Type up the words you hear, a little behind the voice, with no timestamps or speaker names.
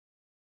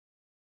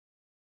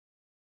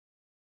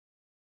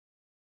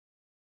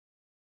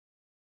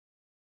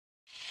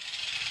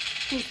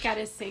He's got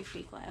his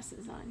safety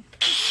glasses on.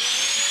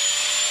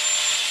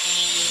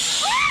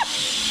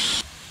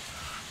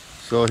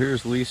 So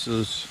here's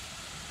Lisa's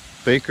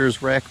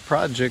baker's rack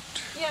project.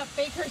 Yeah,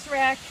 baker's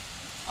rack.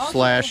 Also,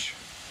 Slash.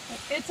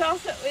 It's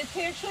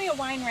actually a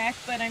wine rack,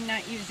 but I'm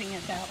not using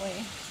it that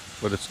way.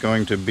 But it's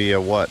going to be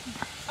a what?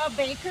 A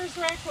baker's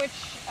rack, which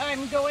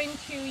I'm going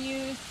to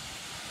use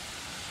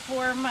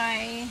for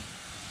my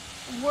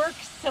work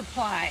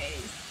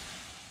supplies.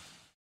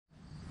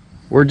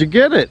 Where'd you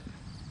get it?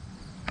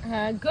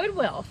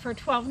 Goodwill for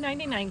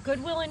 $12.99.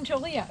 Goodwill in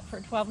Joliet for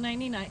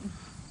 $12.99.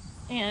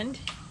 And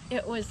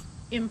it was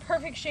in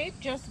perfect shape,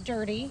 just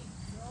dirty.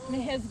 And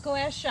it has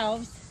glass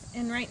shelves.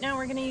 And right now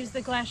we're going to use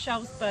the glass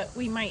shelves, but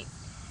we might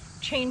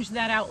change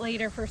that out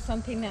later for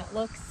something that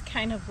looks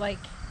kind of like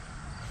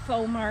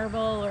faux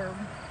marble or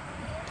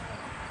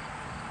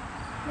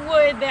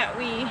wood that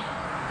we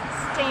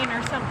stain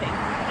or something.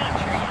 Not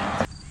sure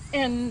yet.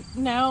 And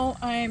now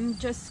I'm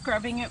just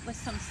scrubbing it with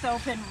some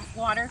soap and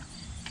water.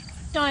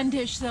 Dawn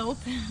dish soap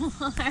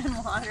and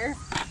water.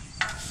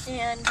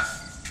 And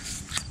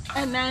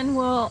then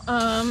we'll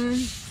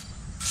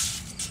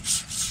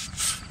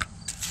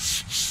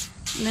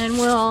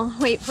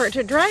wait for it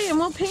to dry and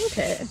we'll paint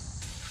it.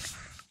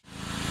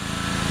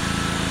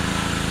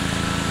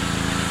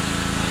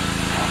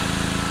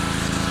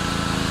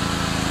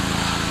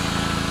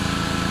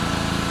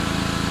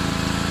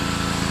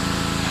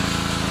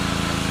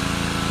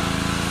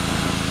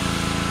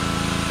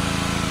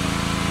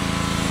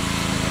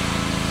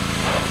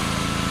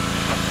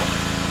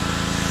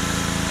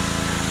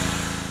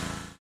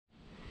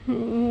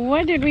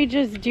 What did we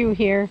just do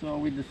here? So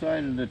we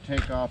decided to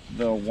take off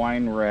the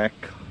wine rack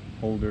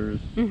holders.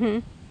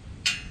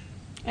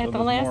 At the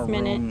last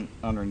minute. Room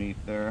underneath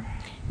there.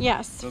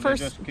 Yes. So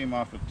first, they just came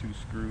off with 2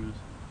 screws.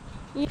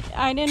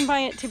 I didn't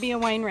buy it to be a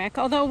wine rack,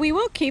 although we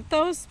will keep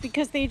those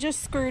because they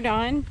just screwed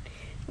on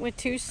with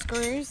 2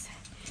 screws.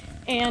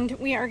 And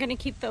we are going to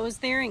keep those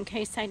there in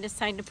case I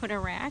decide to put a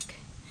rack.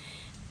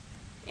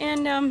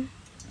 And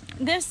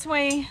this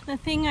way, the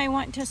thing I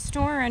want to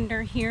store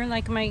under here,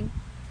 like my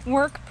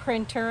work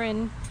printer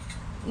and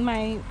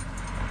my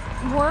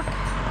work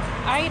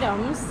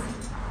items,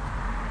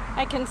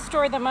 I can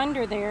store them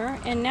under there,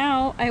 and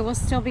now I will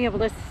still be able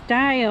to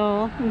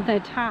style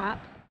the top.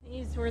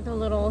 These were the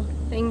little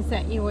things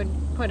that you would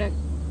put a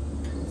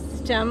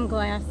stem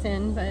glass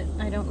in, but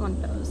I don't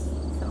want those.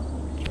 So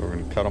we're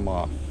going to cut them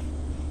off.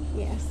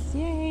 Yes,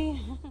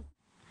 yay.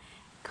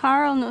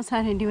 Carl knows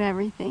how to do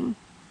everything,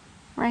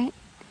 right?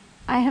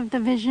 I have the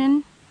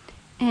vision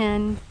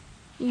and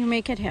you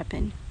make it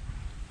happen.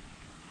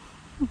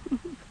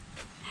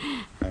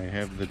 I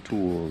have the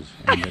tools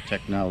and the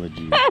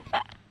technology.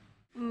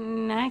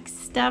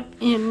 Next step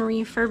in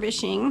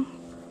refurbishing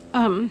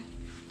the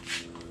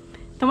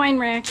wine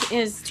rack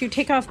is to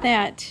take off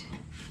that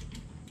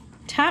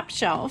top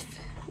shelf,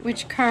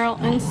 which Carl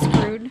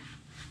unscrewed,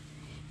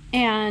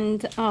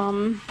 and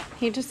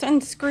he just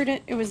unscrewed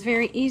it. It was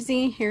very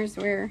easy. Here's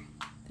where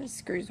the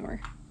screws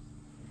were,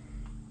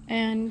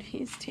 and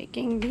he's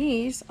taking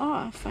these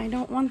off. I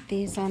don't want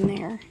these on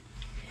there.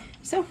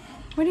 So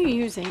what are you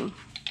using?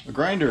 A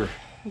grinder.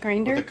 A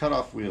grinder? With a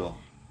cutoff wheel.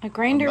 A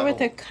grinder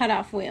with a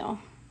cutoff wheel.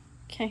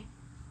 Okay.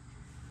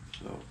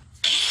 So.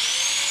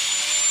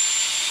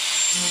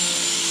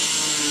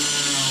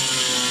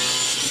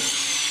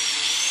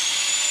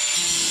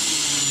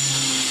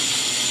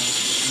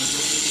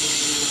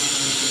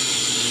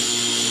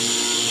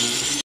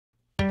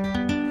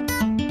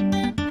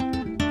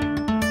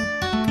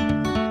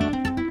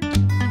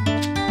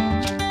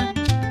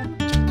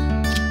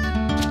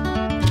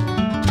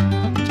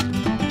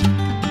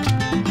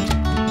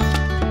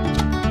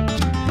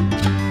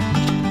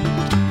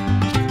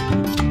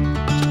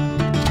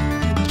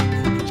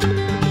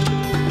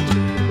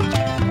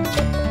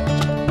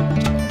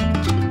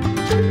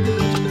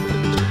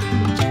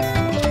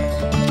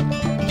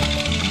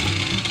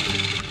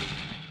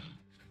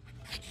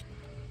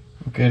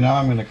 Okay, now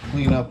I'm going to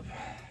clean up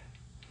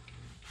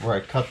where I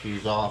cut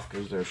these off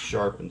because they're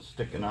sharp and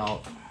sticking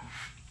out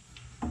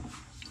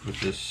with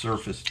this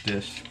surface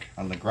disc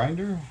on the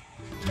grinder.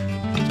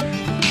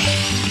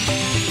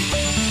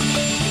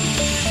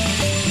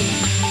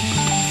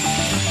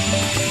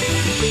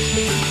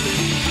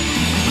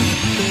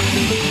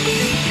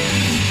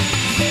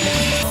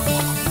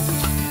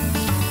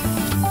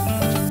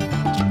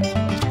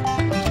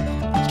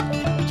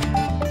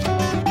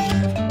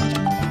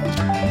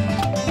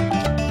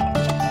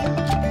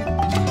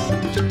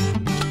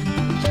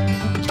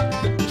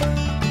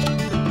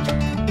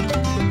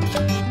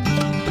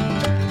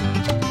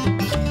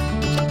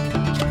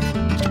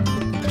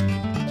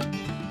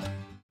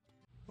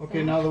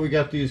 Okay, now that we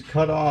got these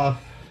cut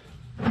off,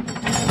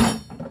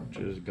 which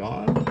is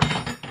gone,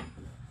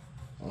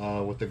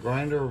 with the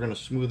grinder we're going to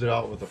smooth it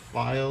out with a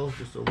file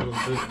just a little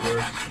bit where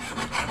it's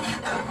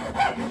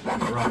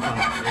rough on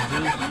the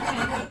edges.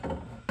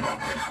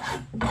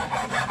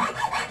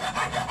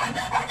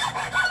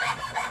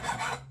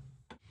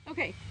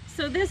 Okay,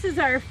 so this is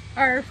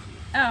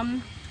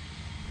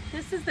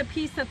this is the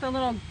piece that the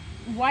little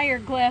wire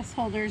glass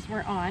holders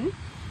were on.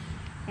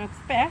 That's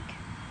back.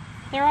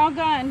 They're all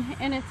gone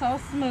and it's all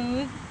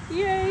smooth.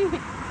 Yay!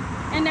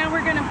 And now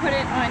we're gonna put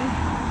it on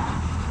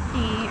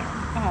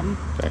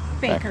the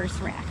baker's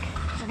rack.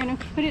 We're gonna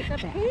put it. The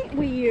paint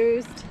we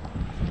used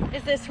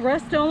is this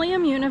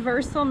Rustoleum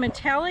Universal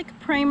Metallic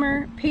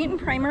Primer, paint and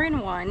primer in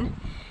one.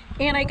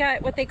 And I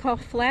got what they call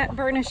flat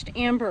burnished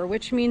amber,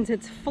 which means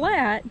it's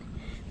flat,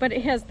 but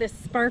it has this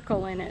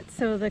sparkle in it.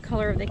 So the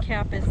color of the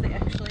cap is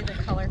actually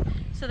the color.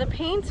 So the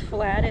paint's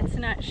flat, it's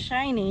not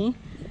shiny,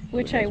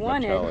 which I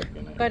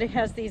wanted, but it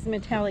has these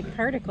metallic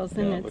particles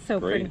in it. So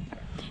great. pretty.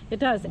 It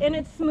does, and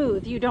it's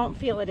smooth. You don't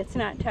feel it. It's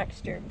not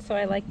textured, so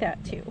I like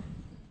that too.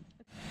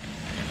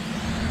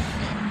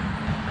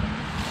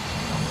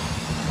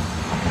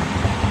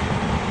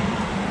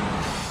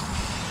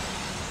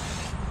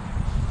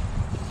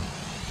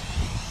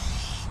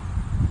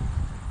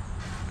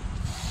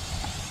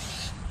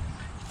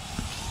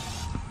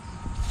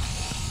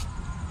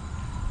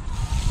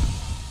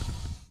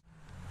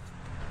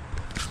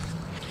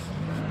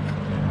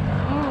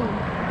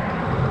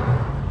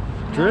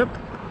 Drip?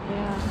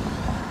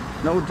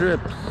 Yeah. No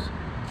drips.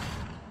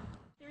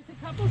 There's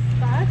a couple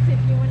spots, if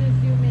you want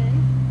to zoom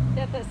in,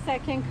 that the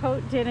second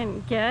coat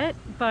didn't get,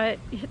 but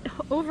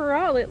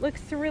overall it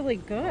looks really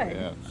good.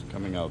 Yeah, it's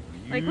coming out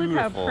beautiful. Like,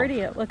 look how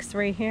pretty it looks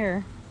right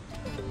here.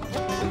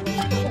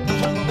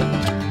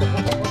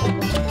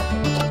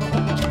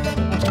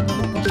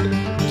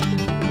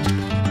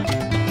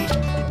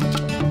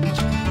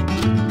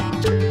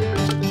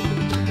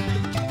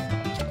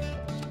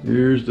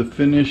 Here's the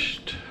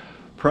finished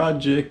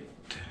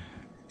project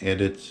at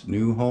its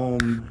new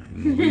home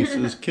in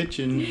Lisa's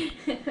kitchen.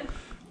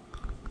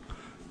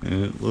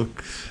 And it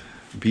looks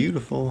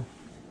beautiful.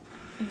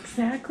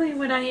 Exactly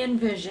what I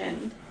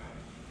envisioned.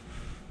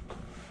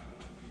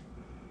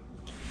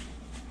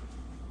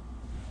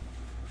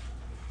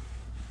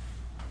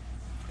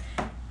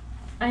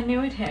 I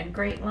knew it had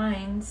great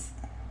lines.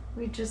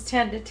 We just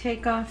had to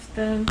take off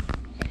the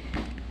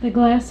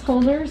glass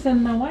holders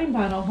and the wine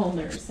bottle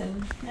holders,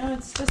 and now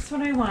it's just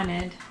what I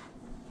wanted.